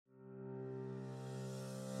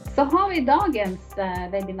Så har vi dagens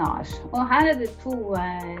webinar, og her er det to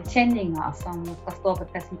kjenninger som skal stå for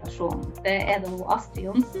presentasjonen. Det er det Astrid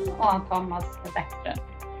Johnsen og han Thomas Beckstrøm.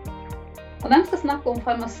 Og de skal snakke om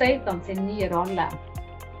farmasøytene sin nye rolle.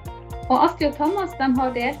 Og Astrid og Thomas de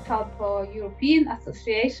har deltatt på European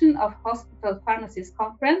Association of Hospital Pharmacists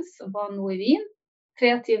Conference, som var nå i Wien,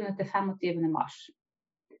 23. til 25. mars.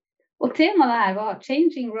 Og temaet her var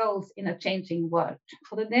Changing Roles in a Changing World,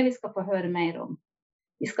 og det er det vi skal få høre mer om.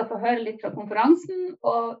 Vi skal få høre litt fra konferansen,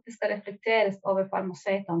 og det skal reflekteres over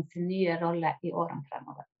farmasøytene sin nye rolle i årene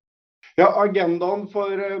fremover. Ja, agendaen for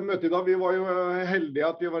møtet i dag, vi var jo heldige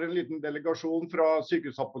at vi var en liten delegasjon fra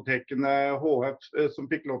sykehusapotekene HF som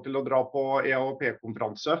fikk lov til å dra på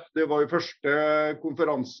EAOP-konferanse. Det var jo første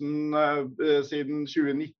konferansen siden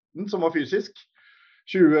 2019 som var fysisk.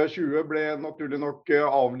 2020 ble naturlig nok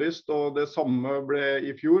avlyst, og det samme ble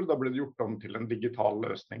i fjor. Da ble det gjort om til en digital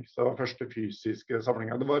løsning. Så det var første fysiske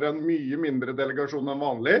samlinger. Det var en mye mindre delegasjon enn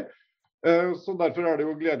vanlig. Så derfor er det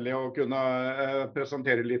jo gledelig å kunne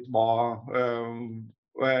presentere litt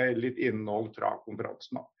litt innhold fra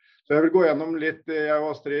konferansen. Så jeg vil gå gjennom litt, jeg og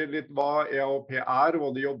Astrid, litt hva EAOP er, hva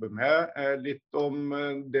de jobber med, litt om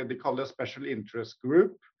det de kaller Special Interest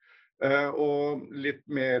Group, og litt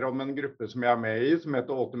mer om en gruppe som jeg er med i, som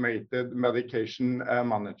heter Automated Medication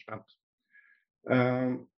Management.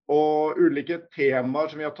 Og ulike temaer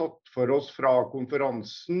som vi har tatt for oss fra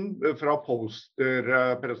konferansen, fra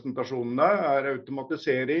posterpresentasjonene, er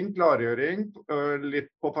automatisering, klargjøring, litt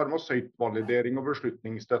på farmasøytvalidering og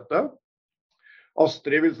beslutningsstøtte.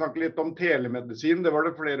 Astrid vil snakke litt om telemedisin, det var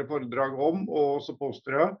det flere foredrag om, og også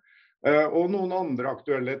postere. Og noen andre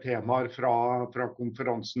aktuelle temaer fra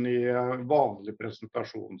konferansen i vanlig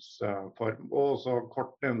presentasjonsform, og også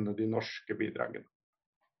kort nevne de norske bidragene.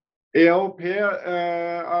 EAOP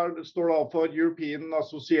står da for European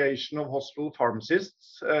Association of Hospital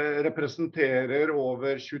Pharmacists, representerer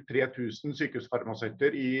over 23 000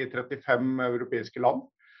 sykehusfarmasøyter i 35 europeiske land,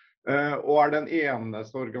 og er den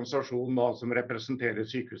eneste organisasjonen da, som representerer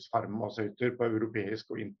sykehusfarmasøyter på europeisk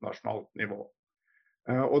og internasjonalt nivå.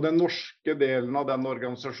 Og den norske delen av den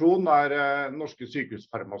organisasjonen er Norske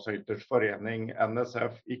sykehusfarmasøyters forening,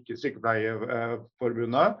 NSF, ikke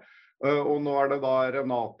Sykepleierforbundet. Og nå er det da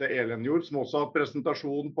Renate Elenjord, som også har hatt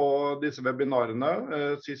presentasjon på disse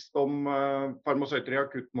webinarene, sist om farmasøyter i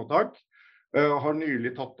akuttmottak, har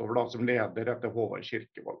nylig tatt over da, som leder etter Håvard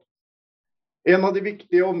Kirkevold. En av de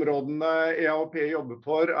viktige områdene EAOP jobber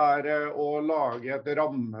for er å lage et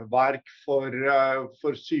rammeverk for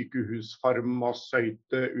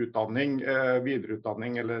sykehusfarmasøyteutdanning,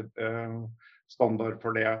 videreutdanning eller standard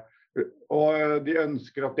for det. Og de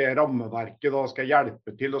ønsker at det rammeverket da skal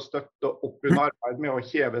hjelpe til å støtte opp under arbeid med å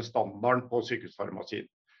heve standarden på sykehusfarmasien.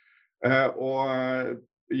 Og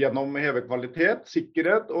gjennom heve kvalitet,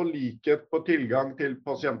 sikkerhet og likhet på tilgang til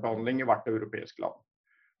pasientbehandling i hvert europeisk land.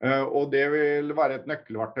 Og det vil være et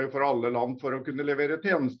nøkkelverktøy for alle land for å kunne levere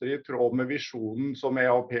tjenester i tråd med visjonen som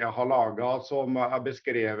EAOP har laget, som er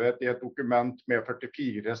beskrevet i et dokument med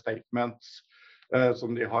 44 statements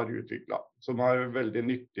som de har utviklet, som er veldig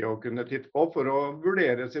nyttig å kunne titte på for å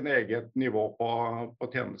vurdere sin eget nivå på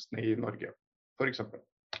tjenestene i Norge, for eksempel.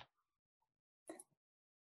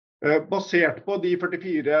 Basert på de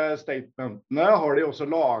 44 statementene har de også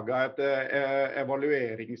laget et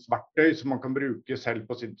evalueringsverktøy som man kan bruke selv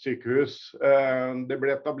på sitt sykehus. Det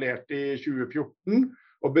ble etablert i 2014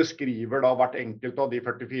 og beskriver da hvert enkelt av de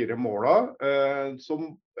 44 målene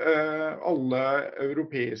som alle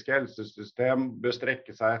europeiske helsesystem bør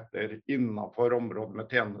strekke seg etter innenfor området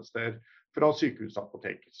med tjenester fra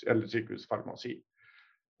sykehusapotek eller sykehusfarmasi.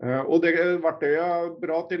 Og det verktøyet er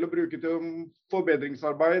bra til å bruke til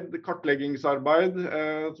forbedringsarbeid, kartleggingsarbeid,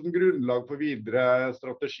 som grunnlag for videre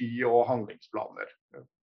strategi og handlingsplaner.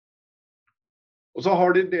 Og så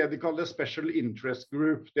har de det de kaller Special Interest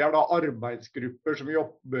Group. Det er da arbeidsgrupper som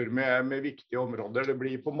jobber med viktige områder. Det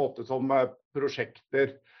blir på en måte som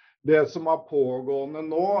prosjekter. Det som er pågående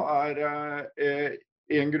nå er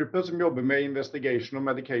en gruppe som jobber med Investigation of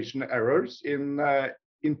Medication Errors in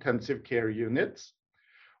Intensive Care Units.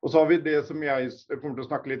 Og så har vi det som jeg kommer til å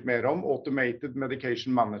snakke litt mer om, Automated Medication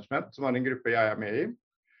Management, som er en gruppe jeg er med i.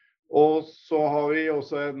 Og så har vi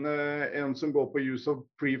også en som går på Use of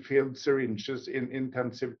Pre-filled Syringes in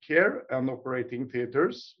Intensive Care and Operating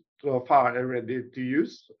Theaters, så ferdig ready to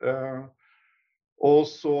use. Og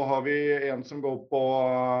så har vi en som går på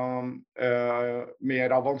mer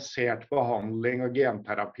avansert behandling og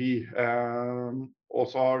genterapi. Og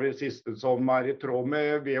så har vi siste som er i tråd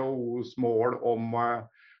med WHOs mål om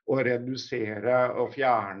å redusere og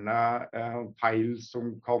fjerne feil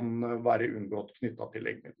som kan være unngått knyttet til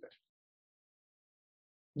legemidler.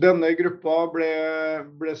 Denne gruppa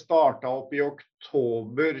ble startet opp I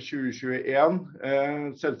oktober 2021.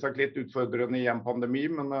 Selvsagt litt utfordrende I en pandemi,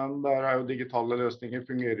 men der jo digitale løsninger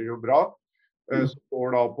fungerer jo bra.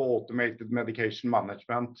 Står da på Automated Medication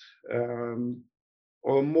Management.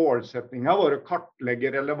 Og målsetningen var å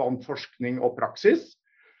kartlegge relevant forskning og praksis,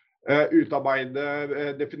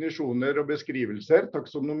 utarbeide definisjoner og beskrivelser,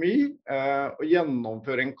 taksonomi, og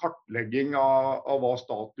gjennomføre en kartlegging av hva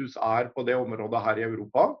status på det området her I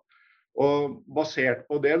Europa. Og basert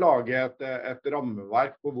på det lage et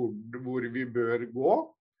rammeverk på hvor vi bør gå,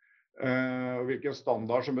 og hvilken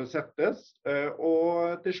standard som bør settes,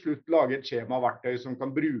 og til slutt lage et skjema-verktøy som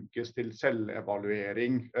kan brukes til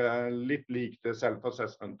selvevaluering, litt likt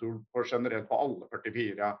self-assessment tool for generelt på alle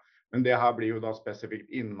 44. Men det her blir jo da spesifikt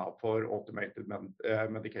innenfor Automated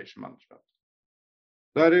Medication Management.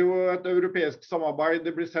 Det jo et europeisk samarbeid.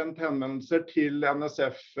 Det blir sendt henvendelser til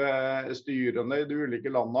NSF-styrene I de ulike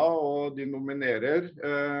landene, og de nominerer.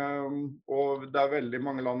 Og det veldig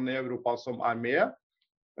mange land I Europa som med.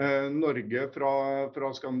 Norge fra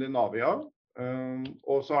Skandinavia.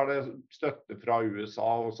 Og så det støtte fra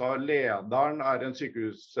USA. Og så lederen en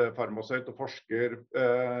sykehusfarmasøyt og forsker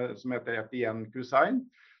som heter Etienne Cousin,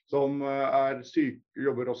 som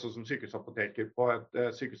jobber også som sykehusapoteker på et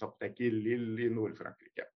sykehusapotek I Lille I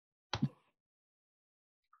Nord-Frankrike.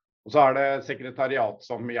 Og så det sekretariat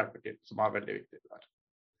som hjelper til, som veldig viktig der.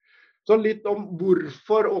 Så litt om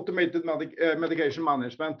hvorfor Automated Medication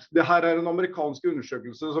Management. Det her en amerikansk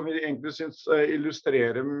undersøkelse som vi egentlig synes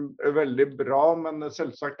illustrerer veldig bra, men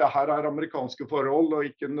selvsagt det her amerikanske forhold og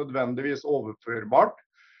ikke nødvendigvis overførbart.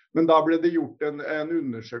 Men da ble det gjort en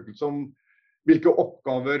undersøkelse om hvilke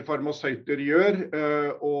oppgaver farmasøyter gjør,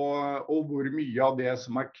 og hvor mye av det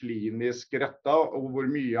som klinisk rettet, og hvor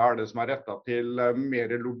mye det som rettet til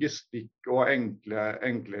mer logistikk og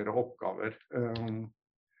enklere oppgaver.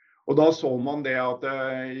 Og da så man det at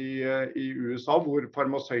I USA, hvor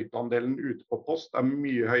farmasøytandelen ute på post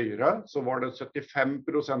mye høyere, så var det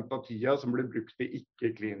 75% av tida som ble brukt til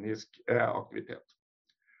ikke-klinisk aktivitet.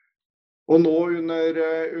 Og nå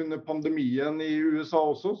under pandemien I USA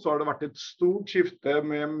også, så det vært et stort skifte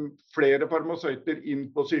med flere farmasøyter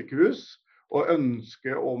inn på sykehus, og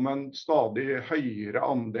ønske om en stadig høyere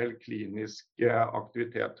andel klinisk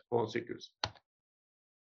aktivitet på sykehus.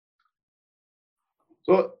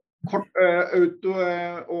 Så kort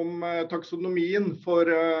om taksonomien for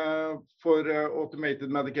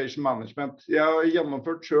Automated Medication Management. Jeg har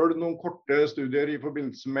gjennomført selv noen korte studier I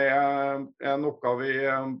forbindelse med en oppgave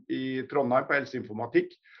I Trondheim på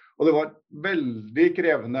helseinformatikk, og det var veldig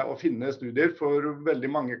krevende å finne studier, for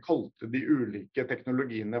veldig mange kalte de ulike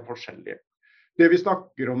teknologiene forskjellige. Det vi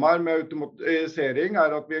snakker om her med automatisering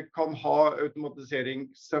at vi kan ha automatisering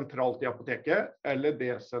sentralt I apoteket, eller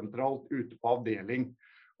desentralt ute på avdeling.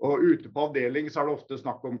 Og ute på avdeling så det ofte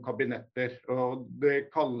snakk om kabinetter, og det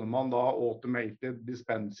kaller man da Automated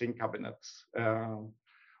Dispensing Cabinets.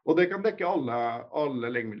 Og det kan dekke alle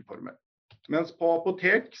legemiddelformer. Mens på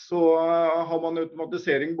apotek så har man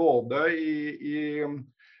automatisering både I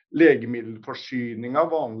legemiddelforsyningen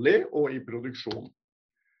vanlig og I produksjon.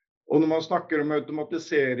 Og når man snakker om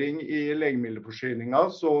automatisering I legemiddelforsyningen,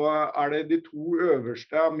 så det de to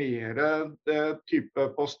øverste mer type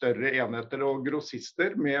på større enheter og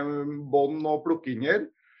grossister med bånd og plukkinger.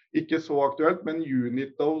 Ikke så aktuelt, men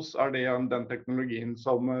unit dose det den teknologien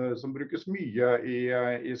som brukes mye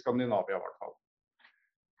I Skandinavia I hvert fall.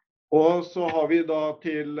 Og så har vi da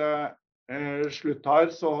til slutt her,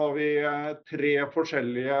 så har vi 3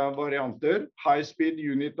 forskjellige varianter. High speed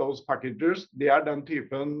unit dose packagers, det den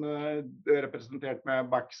typen representert med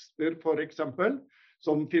Baxter for eksempel,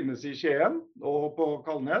 som finnes I Skien og på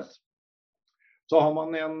Kalnes. Så har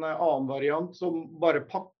man en annen variant som bare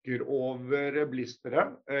pakker over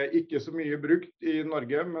blisteret. Ikke så mye brukt I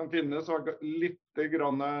Norge, men finnes litt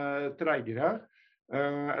grann treigere.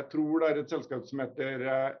 Jeg tror det et selskap som heter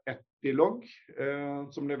Etilog,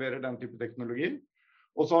 som leverer den type teknologi.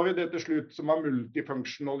 Og så har vi det til slutt som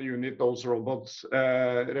multifunctional unit dose robots,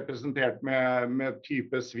 representert med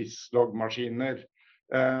type Swisslog-maskiner,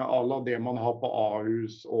 à la det man har på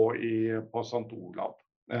Ahus og på St. Olav.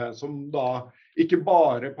 Som da ikke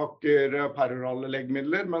bare pakker perorale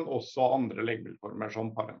legemidler, men også andre legemiddelformer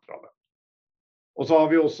som parenterale. Og så har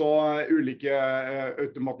vi også ulike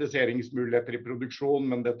automatiseringsmuligheter I produksjon,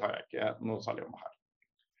 men det tar jeg ikke noe særlig om her.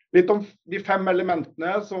 Litt om de 5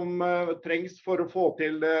 elementene som trengs for å få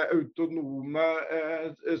til det autonome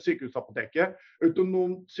sykehusapoteket.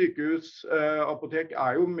 Autonomt sykehusapotek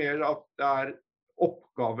jo mer at det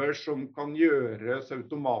oppgaver som kan gjøres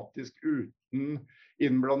automatisk uten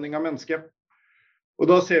innblanding av mennesker. Og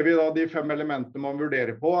da ser vi da de 5 elementene man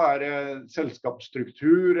vurderer på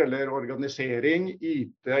selskapsstruktur eller organisering,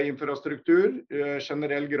 IT-infrastruktur,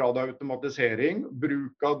 generell grad av automatisering,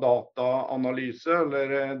 bruk av dataanalyse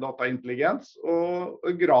eller dataintelligens og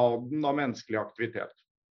graden av menneskelig aktivitet.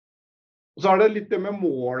 Og så det litt det med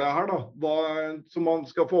målet her da, som man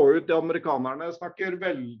skal få ut. De amerikanerne snakker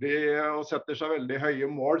veldig og setter seg veldig høye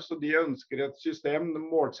mål, så de ønsker et system.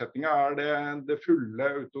 Målsettingen det fulle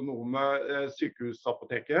autonome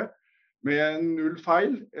sykehusapoteket med 0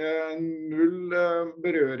 feil, 0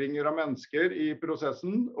 berøringer av mennesker i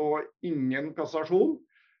prosessen og ingen kassasjon.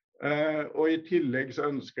 Og i tillegg så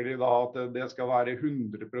ønsker de da at det skal være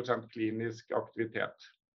 100% klinisk aktivitet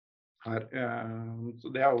her. Så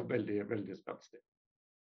det jo veldig, veldig spennende.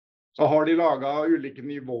 Så har de laget ulike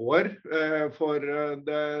nivåer for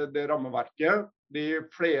det rammeverket. De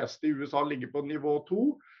fleste i USA ligger på nivå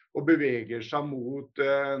 2 og beveger seg mot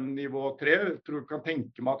nivå 3. Jeg tror jeg kan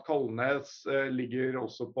tenke meg at Kalnes ligger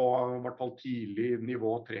også på i hvert fall tidlig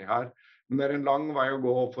nivå 3 her. Men det en lang vei å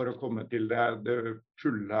gå for å komme til det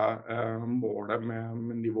fulle målet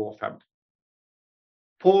med nivå 5.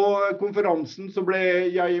 På konferansen så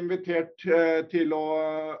ble jeg invitert til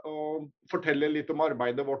å fortelle litt om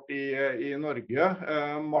arbeidet vårt i Norge.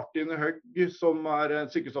 Martin Høgg, som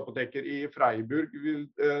sykehusapoteker i Freiburg,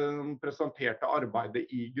 presenterte arbeidet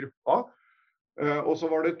i gruppa. Og så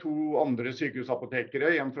var det 2 andre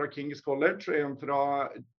sykehusapotekere, en fra King's College og en fra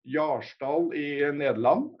Jarsdal i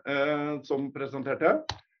Nederland, som presenterte.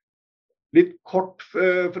 Litt kort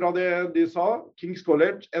fra det de sa. King's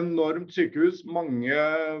College, enormt sykehus, mange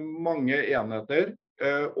enheter,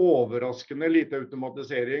 overraskende lite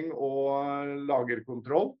automatisering og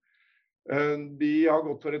lagerkontroll. De har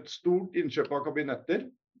gått for et stort innkjøp av kabinetter,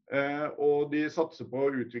 og de satser på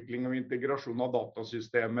utvikling og integrasjon av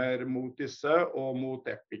datasystemer mot disse og mot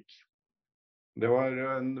Epic. Det var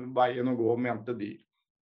veien å gå, mente de.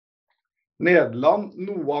 Nederland,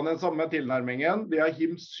 noe av den samme tilnærmingen. De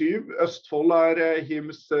HIMSS 7, Østfold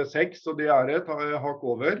HIMSS 6, og de et hakk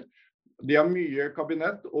over. De har mye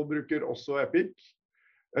kabinett og bruker også Epic.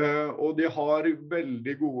 Og de har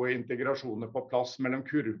veldig gode integrasjoner på plass mellom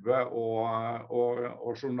kurve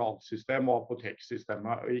og journalsystem og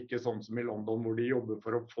apoteksystemet. Og ikke sånn som i London hvor de jobber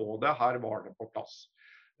for å få det. Her var det på plass.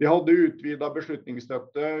 De hadde utvidet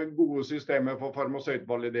beslutningsstøtte, gode systemer for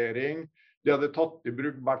farmasøytvalidering. De hadde tatt i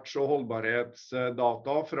bruk batch- og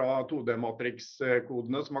holdbarhetsdata fra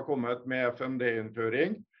 2D-matrix-kodene som har kommet med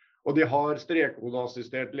FMD-innføring. Og de har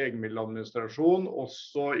strekkodeassistert legemiddeladministrasjon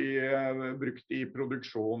også brukt i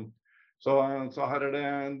produksjon. Så her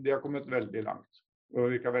de har kommet veldig langt og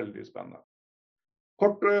virker veldig spennende.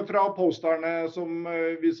 Kort fra posterne som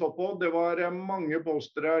vi så på, det var mange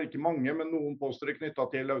postere, ikke mange, men noen postere knyttet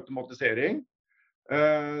til automatisering.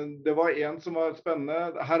 Det var en som var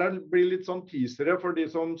spennende. Her blir litt sånn teasere for de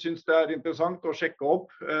som synes det interessant å sjekke opp.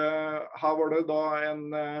 Her var det da en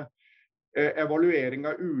evaluering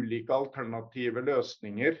av ulike alternative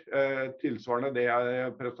løsninger, tilsvarende det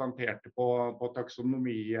jeg presenterte på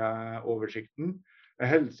taksonomioversikten.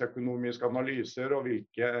 Helseøkonomiske analyser og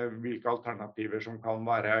hvilke alternativer som kan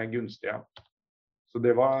være gunstige. Så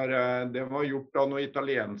det var gjort av noen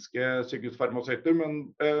italienske sykehusfarmasøyter, men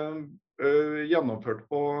gjennomført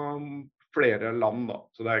på flere land da.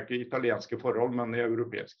 Så det ikke italienske forhold, men i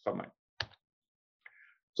europeisk sammenheng.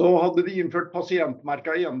 Så hadde de innført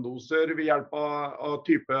pasientmerket endoser ved hjelp av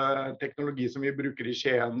type teknologi som vi bruker i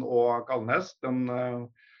Skien og Kalnes, den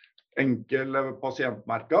enkel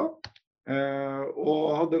pasientmerket.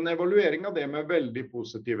 Og hadde en evaluering av det med veldig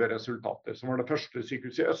positive resultater, som var det første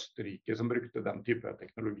sykehuset i Østerrike som brukte den type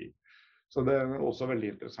teknologi. Så det også veldig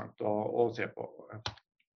interessant å se på.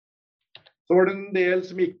 Så var det en del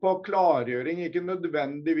som gikk på klargjøring, ikke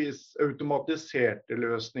nødvendigvis automatiserte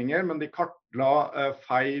løsninger, men de kartla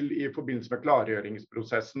feil i forbindelse med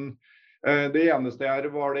klargjøringsprosessen. Det eneste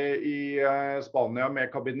var det i Spania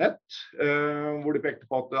med kabinett, hvor de pekte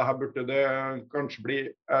på at her burde det kanskje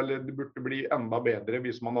burde bli enda bedre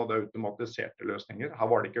hvis man hadde automatiserte løsninger. Her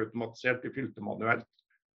var det ikke automatisert, de fylte manuelt.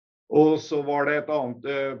 Og så var det et annet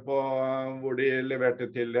hvor de leverte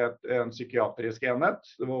til en psykiatrisk enhet.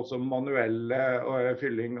 Det var også manuell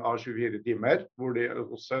fylling av 24 timer, hvor de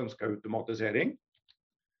også ønsket automatisering.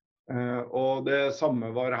 Og det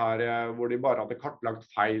samme var her hvor de bare hadde kartlagt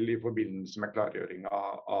feil i forbindelse med klargjøring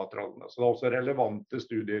av trallene. Så det er også relevante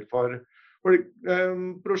studier for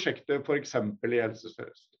prosjekter for eksempel i Helse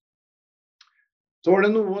Sør-Øst. Så var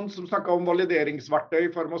det noen som snakket om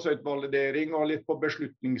valideringsverktøy, farmasøytvalidering og litt på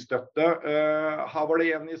beslutningsstøtte. Her var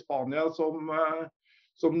det en i Spania som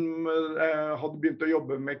hadde begynt å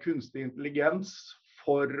jobbe med kunstig intelligens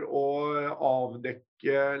for å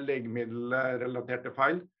avdekke legemiddelrelaterte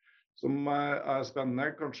feil, som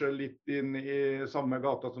spennende. Kanskje litt inn i samme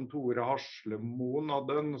gata som Tore Haslemoen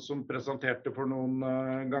hadde, som presenterte for noen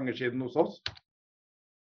ganger siden hos oss.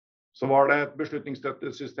 Så var det et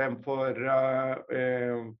beslutningsstøttesystem for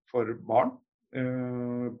barn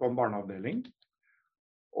på en barneavdeling.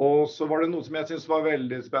 Og så var det noe som jeg synes var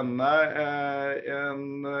veldig spennende.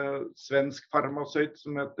 En svensk farmasøyt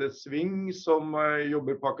som heter Sving, som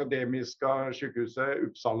jobber på Akademiska sykehuset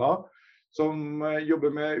Uppsala, som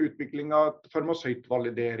jobber med utvikling av et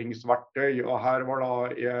farmasøytvalideringsverktøy. Og her var da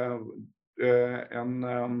en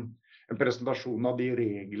presentasjon av de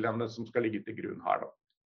reglene som skal ligge til grunn her da.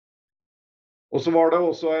 Og så var det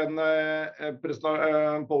også en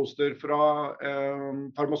poster fra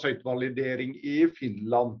farmasøytvalidering i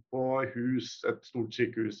Finland på HUS, et stort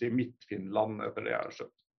sykehus i Midt-Finland, etter det jeg har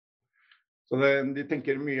skjønt. Så de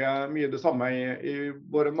tenker mye det samme i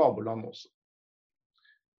våre naboland også.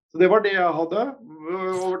 Så det var det jeg hadde.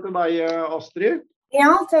 Over til deg, Astrid.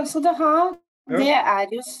 Ja, takk skal du ha. Det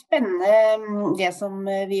jo spennende det som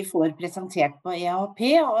vi får presentert på EAP,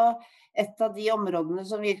 og et av de områdene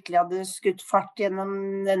som virkelig hadde skutt fart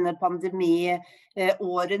gjennom denne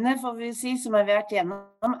pandemiårene, får vi si, som vi har vært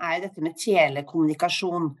gjennom, dette med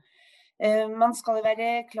telekommunikasjon. Man skal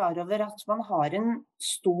være klar over at man har en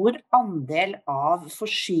stor andel av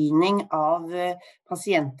forsyning av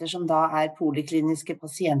pasienter som da polikliniske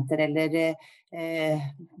pasienter eller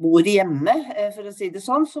bor hjemme, for å si det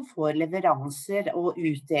sånn, som får leveranser og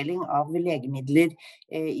utdeling av legemidler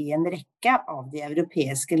i en rekke av de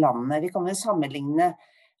europeiske landene. Vi kan vel sammenligne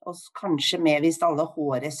oss kanskje med hvis alle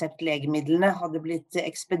H-resept-legemidlene hadde blitt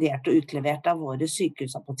ekspedert og utlevert av våre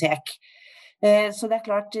sykehusapotek. Så det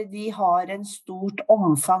klart, de har en stort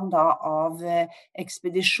omfang da av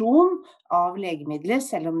ekspedisjon av legemidler,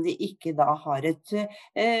 selv om de ikke da har et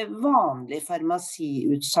vanlig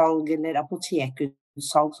farmasiutsalg eller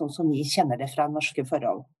apotekutsalg, sånn som vi kjenner det fra norske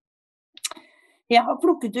forhold. Jeg har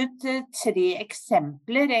plukket ut 3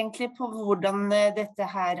 eksempler egentlig på hvordan dette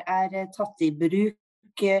her tatt i bruk.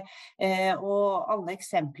 Og alle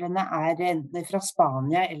eksemplene fra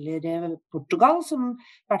Spania eller Portugal, som i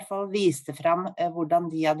hvert fall viste frem hvordan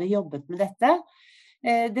de hadde jobbet med dette.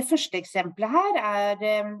 Det første eksempelet her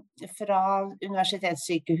fra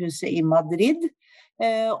Universitetssykehuset i Madrid,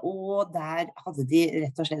 og der hadde de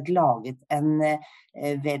rett og slett laget en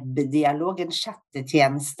webdialog, en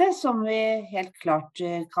chattetjeneste, som vi helt klart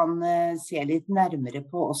kan se litt nærmere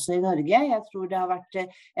på også i Norge. Jeg tror det har vært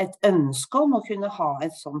et ønske om å kunne ha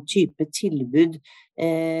et sånn type tilbud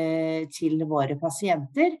til våre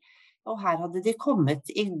pasienter. Og her hadde de kommet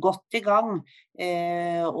godt i gang,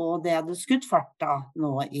 og det hadde skutt fart da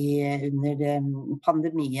nå under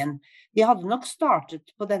pandemien. De hadde nok startet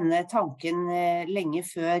på denne tanken lenge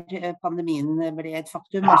før pandemien ble et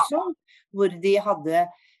faktum også, hvor de hadde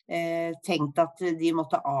tenkt at de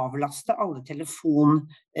måtte avlaste alle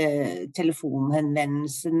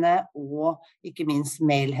telefonhenvendelsene og ikke minst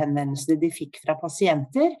mailhenvendelsene de fikk fra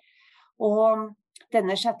pasienter. Og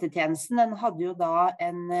denne chattetjenesten, den hadde jo da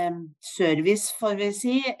en service, får vi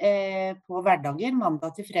si, på hverdager,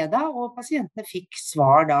 mandag til fredag, og pasientene fikk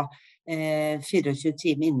svar da 24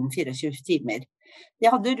 timer innen 24 timer. De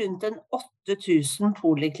hadde rundt 8000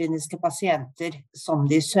 polikliniske pasienter som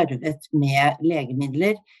de servet med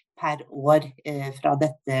legemidler per år fra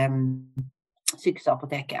dette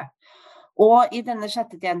sykehusapoteket. Og i denne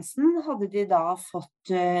chattetjenesten hadde de da fått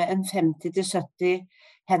 50-70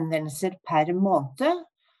 henvendelser per måned,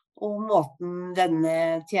 og måten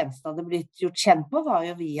denne tjenesten hadde blitt gjort kjent på var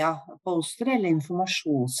jo via poster eller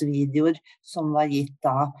informasjonsvideoer som var gitt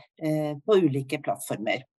da på ulike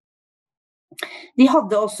plattformer. De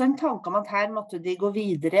hadde også en tanke om at her måtte de gå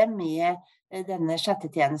videre med denne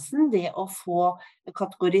chattetjenesten, det å få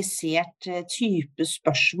kategorisert type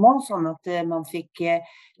spørsmål, sånn at man fikk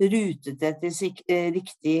rutet etter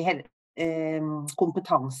riktig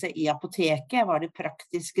kompetanse i apoteket. Var det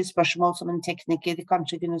praktiske spørsmål som en tekniker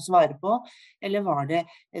kanskje kunne svare på, eller var det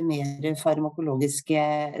mer farmakologiske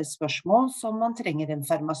spørsmål som man trenger en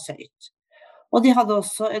farmasøyt? Og de hadde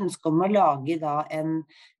også ønsket om å lage da en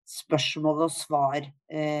spørsmål- og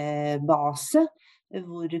svarbase,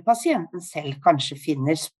 hvor pasienten selv kanskje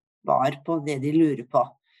finner svar på det de lurer på,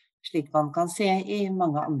 slik man kan se i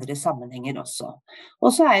mange andre sammenhenger også.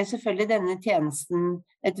 Og så selvfølgelig denne tjenesten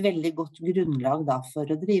et veldig godt grunnlag da for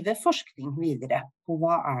å drive forskning videre på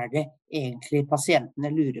hva det egentlig pasientene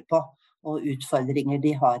lurer på, og utfordringer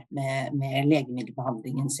de har med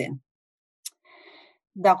legemiddelbehandlingen sin.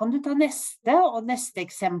 Da kan du ta neste, og neste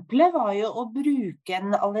eksempelet var jo å bruke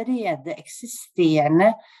en allerede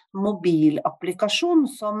eksisterende mobilapplikasjon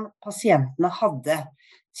som pasientene hadde,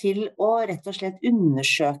 til å rett og slett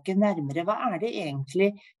undersøke nærmere hva det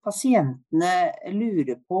egentlig pasientene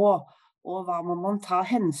lurer på, og hva må man ta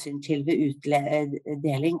hensyn til ved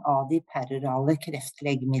utdeling av de perorale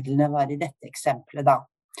kreftlegemidlene var i dette eksempelet da.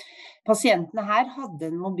 Pasientene her hadde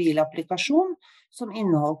en mobilapplikasjon som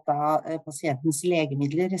inneholdt pasientens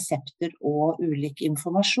legemidler, resepter og ulik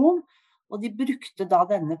informasjon, og de brukte da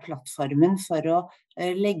denne plattformen for å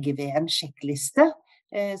legge ved en sjekkliste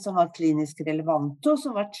som var klinisk relevant og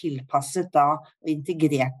som var tilpasset da og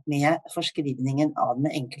integrert med forskrivningen av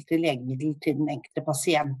den enkelte legemiddel til den enkelte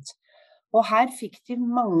pasient. Og her fikk de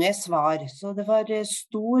mange svar, så det var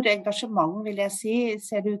stor engasjement, vil jeg si,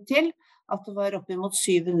 ser det ut til, at det var opp mot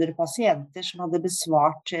 700 pasienter som hadde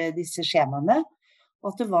besvart disse skjemaene, og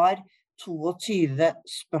at det var 22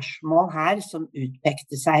 spørsmål her som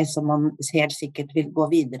utpekte seg, som man helt sikkert vil gå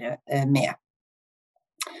videre med.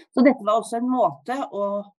 Så dette var også en måte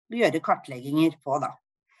å gjøre kartlegginger på da,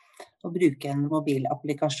 og bruke en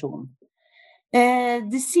mobilapplikasjon.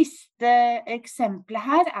 Det siste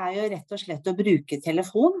eksempelet her jo rett og slett å bruke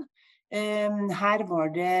telefon. Her var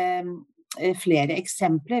det flere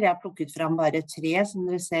eksempler, jeg har plukket fram bare 3 som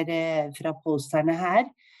dere ser fra posterne her,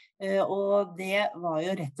 og det var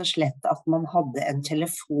jo rett og slett at man hadde en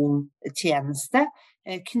telefontjeneste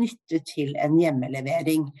knyttet til en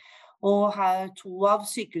hjemmelevering. Og her 2 av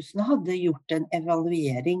sykehusene hadde gjort en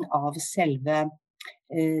evaluering av selve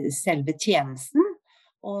tjenesten,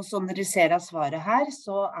 og som dere ser av svaret her,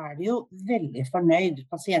 så de jo veldig fornøyd.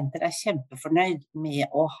 Pasienter kjempefornøyd med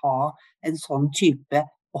å ha en sånn type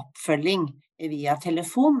oppfølging via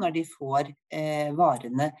telefon når de får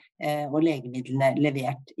varene og legemidlene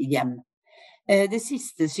levert hjem. Det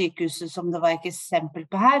siste sykehuset som det var et eksempel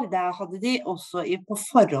på her, der hadde de også på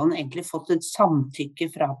forhånd egentlig fått et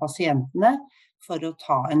samtykke fra pasientene for å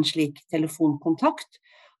ta en slik telefonkontakt.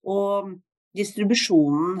 Og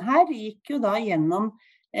distribusjonen her gikk jo da gjennom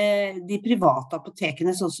de private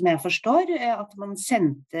apotekene, sånn som jeg forstår, at man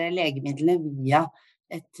sendte legemidlene via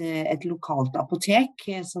et lokalt apotek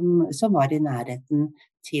som var i nærheten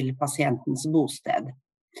til pasientens bosted.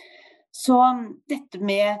 Så dette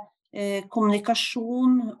med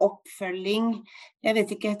kommunikasjon, oppfølging, jeg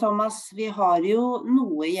vet ikke Thomas, vi har jo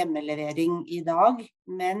noe hjemmelevering i dag,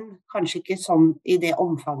 men kanskje ikke sånn i det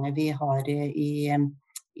omfanget vi har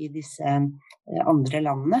i disse andre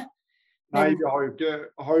landene. Nei, vi har jo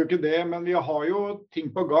ikke det, men vi har jo ting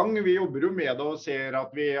på gang. Vi jobber jo med det og ser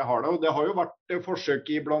at vi har det. Og det har jo vært forsøk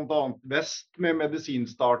i blant annet Vest med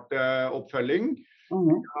medisinstartoppfølging.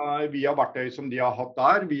 Via verktøy som de har hatt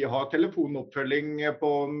der. Vi har telefonoppfølging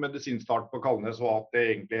på medisinstart på Kalnes og hatt det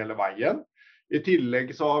egentlig hele veien. I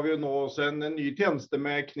tillegg så har vi jo nå også en ny tjeneste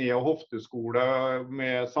med kne- og hofteskole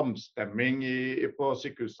med samstemming på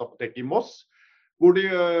sykehusapoteket i Moss, hvor de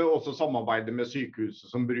også samarbeider med sykehuset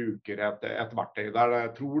som bruker et verktøy der.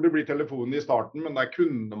 Jeg tror det blir telefonen i starten, men der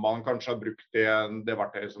kunne man kanskje ha brukt det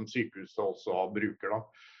verktøyet som sykehuset også bruker da.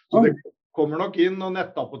 Så det kommer nok inn, og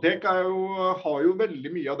nettapotek har jo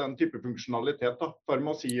veldig mye av den type funksjonalitet da,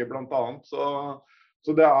 farmasier blant annet.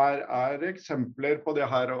 Så det eksempler på det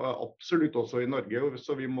her absolutt også i Norge,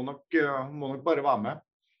 så vi må nok bare være med.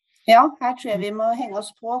 Ja, her tror jeg vi må henge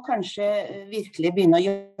oss på, kanskje virkelig begynne å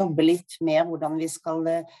jobbe litt med hvordan vi skal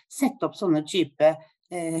sette opp sånne type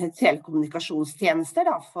telekommunikasjonstjenester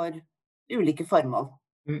da, for ulike formål.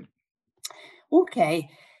 Ok,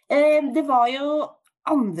 det var jo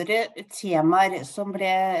andre temaer som ble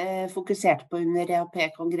fokusert på under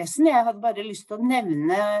EAP-kongressen. Jeg hadde bare lyst til å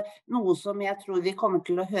nevne noe som jeg tror vi kommer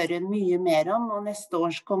til å høre mye mer om, og neste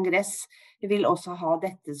års kongress vil også ha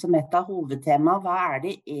dette som et av hovedtema. Hva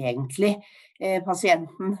det egentlig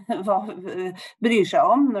pasienten bryr seg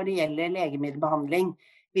om når det gjelder legemiddelbehandling?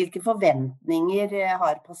 Hvilke forventninger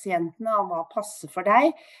har pasientene, og hva passer for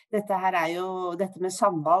deg? Dette med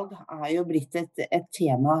samvalg jo blitt et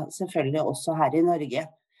tema selvfølgelig også her i Norge.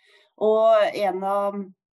 Og en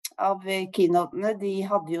av keynotene, de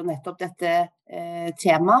hadde jo nettopp dette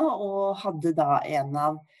temaet, og hadde da en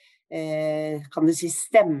av, kan du si,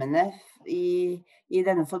 stemmene i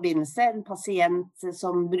denne forbindelse, en pasient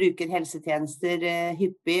som bruker helsetjenester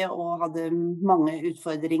hyppig og hadde mange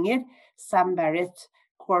utfordringer, Sam Barrett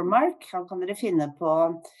Cormark, han kan dere finne på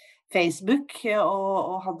Facebook,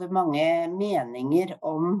 og hadde mange meninger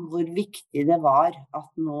om hvor viktig det var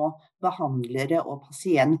at nå behandlere og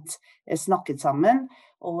pasient snakket sammen,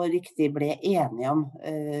 og riktig ble enige om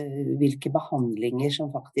hvilke behandlinger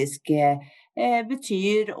som faktisk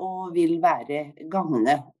betyr og vil være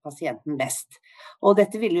gagne pasienten best. Og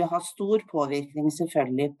dette vil jo ha stor påvirkning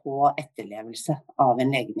selvfølgelig på etterlevelse av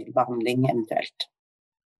en legemiddelbehandling eventuelt.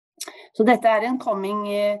 Så dette en coming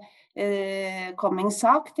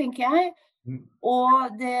sak, tenker jeg.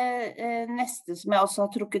 Og det neste som jeg også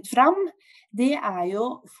har trukket fram, det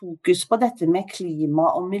jo fokus på dette med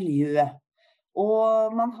klima og miljø.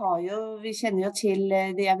 Og vi kjenner jo til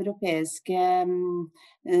de europeiske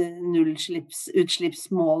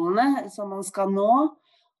nullutslippsmålene som man skal nå.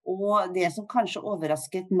 Og det som kanskje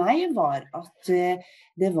overrasket meg var at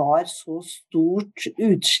det var så stort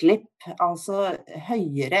utslipp, altså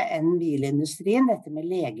høyere enn bilindustrien, dette med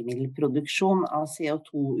legemiddelproduksjon av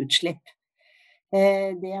CO2-utslipp.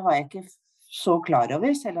 Det var jeg ikke så klar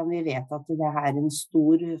over, selv om vi vet at det en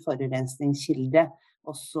stor forurensningskilde,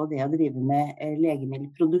 også det å drive med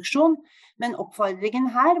legemiddelproduksjon. Men oppfordringen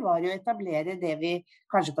her var jo å etablere det vi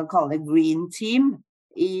kanskje kan kalle Green Team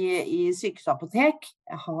i sykehusapotek.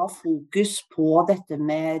 Ha fokus på dette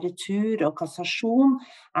med retur og kassasjon.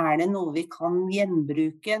 Det noe vi kan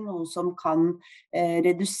gjenbruke, noe som kan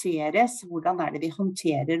reduseres? Hvordan det vi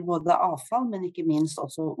håndterer både avfall, men ikke minst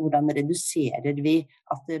også hvordan reduserer vi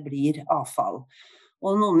at det blir avfall?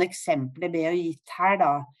 Og noen eksempler ble jo gitt her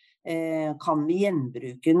da. Kan vi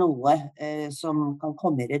gjenbruke noe som kan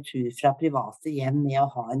komme i retur fra private hjem med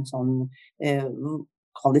å ha en sånn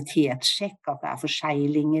kvalitetssjekk, at det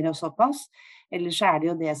forseglinger og såpass. Eller så det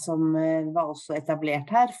jo det som var også etablert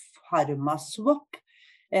her, PharmaSwap,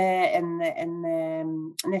 en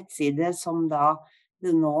nettside som da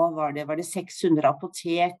nå var det 600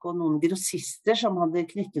 apotek og noen grossister som hadde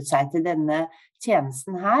knyttet seg til denne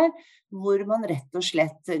tjenesten her, hvor man rett og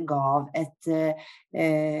slett gav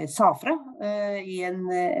safra i en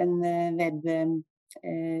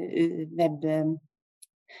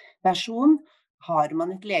webversjon. Har man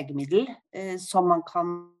et legemiddel som man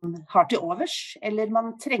har til overs, eller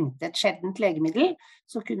man trengte et sjeldent legemiddel,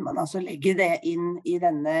 så kunne man altså legge det inn i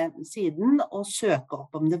denne siden og søke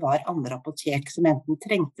opp om det var andre apotek som enten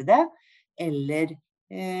trengte det, eller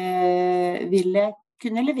ville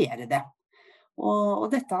kunne levere det. Og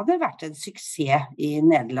dette hadde vært en suksess i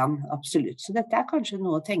Nederland, absolutt. Så dette kanskje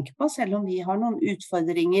noe å tenke på, selv om vi har noen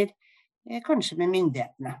utfordringer, kanskje med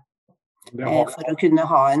myndighetene. For å kunne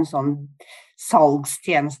ha en sånn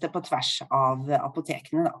salgstjeneste på tvers av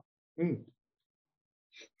apotekene da.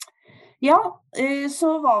 Ja,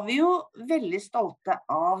 så var vi jo veldig stolte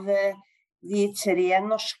av de 3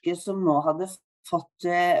 norske som nå hadde fått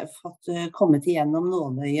kommet igjennom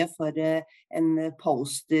Nåløye for en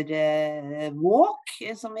poster walk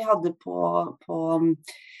som vi hadde på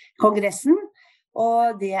kongressen.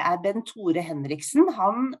 Og det Bent Tore Henriksen.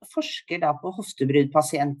 Han forsker da på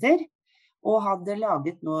hoftebruddpasienter, og hadde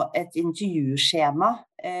laget nå et intervjuskjema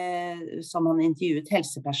som han intervjuet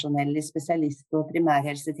helsepersonell i spesialist- og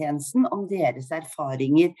primærhelsetjenesten om deres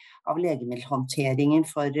erfaringer av legemiddelhåndteringen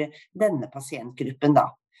for denne pasientgruppen da.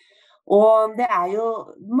 Og det jo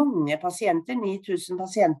mange pasienter, 9000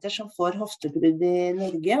 pasienter som får hoftebrudd i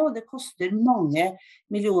Norge, og det koster mange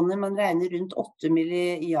millioner, man regner rundt 8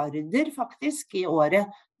 milliarder faktisk i året,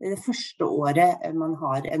 det første året man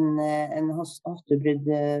har en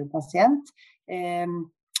hoftebruddpasient,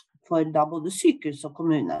 for da både sykehus og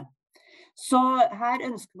kommune. Så her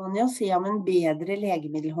ønsker man jo å se om en bedre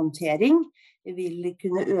legemiddelhåndtering vil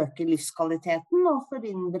kunne øke livskvaliteten og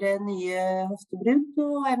forhindre nye hoftebrudd,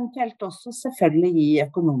 og eventuelt også selvfølgelig gi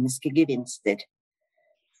økonomiske gevinster.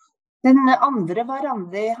 Den andre var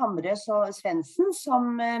Randi Hamre Svendsen,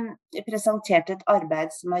 som presenterte et arbeid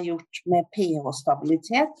som gjort med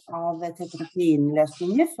pH-stabilitet av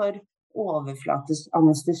tetrapiinløsninger for overflatisk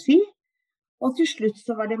anestesi. Og til slutt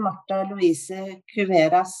så var det Martha Louise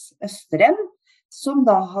Cuveras Østrem, som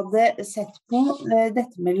da hadde sett på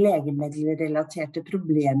dette med legemiddelrelaterte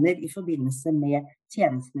problemer i forbindelse med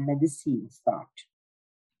tjenesten medisinstart.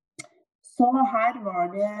 Så her var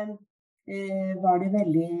det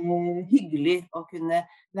veldig hyggelig å kunne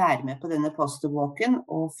være med på denne posterwalken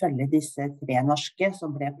og følge disse 3 norske som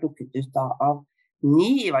ble plukket ut av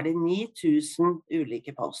 9000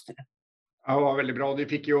 ulike postere. Ja, det var veldig bra. De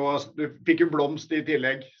fikk jo blomst i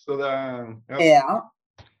tillegg, så det... Ja.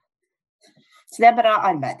 Så det bra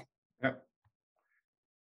arbeid. Ja.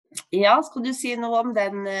 Ja, skal du si noe om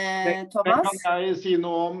den, Thomas? Det kan jeg si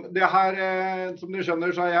noe om. Det her, som du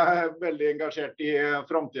skjønner, så jeg veldig engasjert i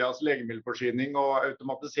fremtidens legemiddelforsyning og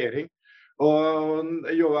automatisering. Og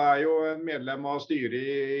jeg jo medlem av styret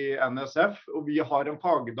i NSF, og vi har en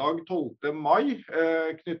fagdag 12. mai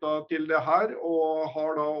knyttet til det her, og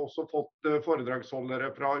har da også fått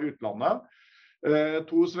foredragsholdere fra utlandet.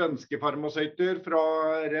 To svenske farmasøyter fra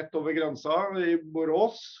rett over grensa i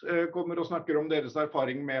Borås kommer og snakker om deres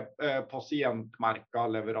erfaring med pasientmerka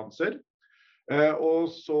leveranser. Og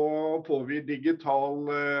så får vi digital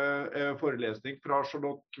forelesning fra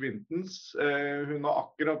Charlotte Quintens. Hun har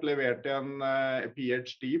akkurat levert en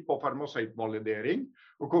PhD på farmasøytvalidering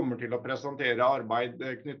og kommer til å presentere arbeid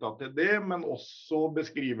knyttet til det, men også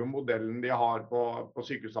beskrive modellen de har på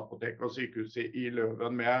sykehusapoteket og sykehuset i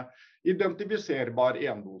Løven med identifiserbar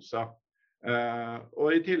endose.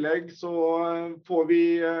 Og i tillegg så får vi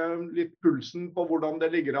litt pulsen på hvordan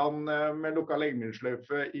det ligger an med lukket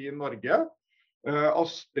legemiddelsløyfe i Norge.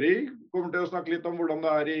 Astrid kommer til å snakke litt om hvordan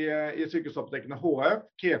det i sykehusapotekene HF.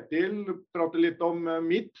 Ketil prater litt om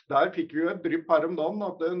mitt. Der fikk vi jo et drypp her om dagen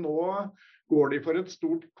at nå går de for et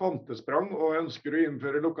stort kvantesprang og ønsker å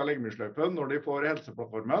innføre lukket legemiddelsløyfe når de får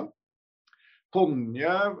helseplattformen.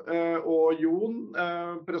 Tonje og Jon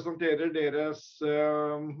presenterer deres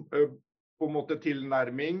på en måte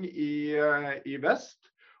tilnærming i vest,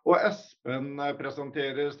 og Espen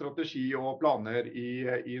presenterer strategi og planer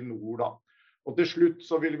i nord da. Og til slutt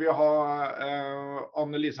så vil vi ha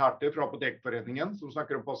Annelise Herter fra Apotekforeningen som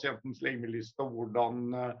snakker om pasientens legemiddelliste og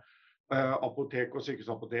hvordan apotek og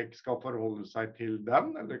sykehusapotek skal forholde seg til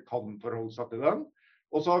den, eller kan forholde seg til den.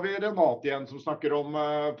 Og så har vi Renate igjen som snakker om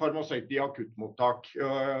farmasøyt i akuttmottak.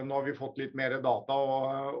 Nå har vi fått litt mer data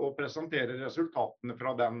og presenterer resultatene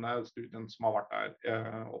fra den studien som har vært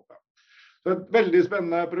der oppe. Så et veldig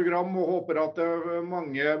spennende program og håper at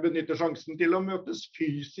mange benytter sjansen til å møtes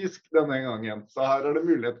fysisk denne gangen. Så her det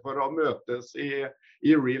mulighet for å møtes i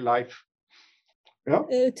real life. Ja.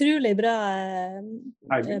 Utrolig bra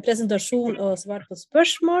presentasjon og svar på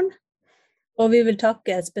spørsmål. Og vi vil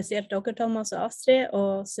takke spesielt dere, Thomas og Astrid,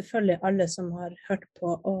 og selvfølgelig alle som har hørt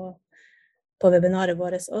på webinaret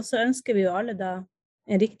vårt. Og så ønsker vi jo alle da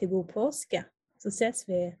en riktig god påske. Så ses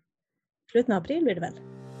vi slutten av april, blir det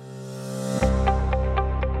vel?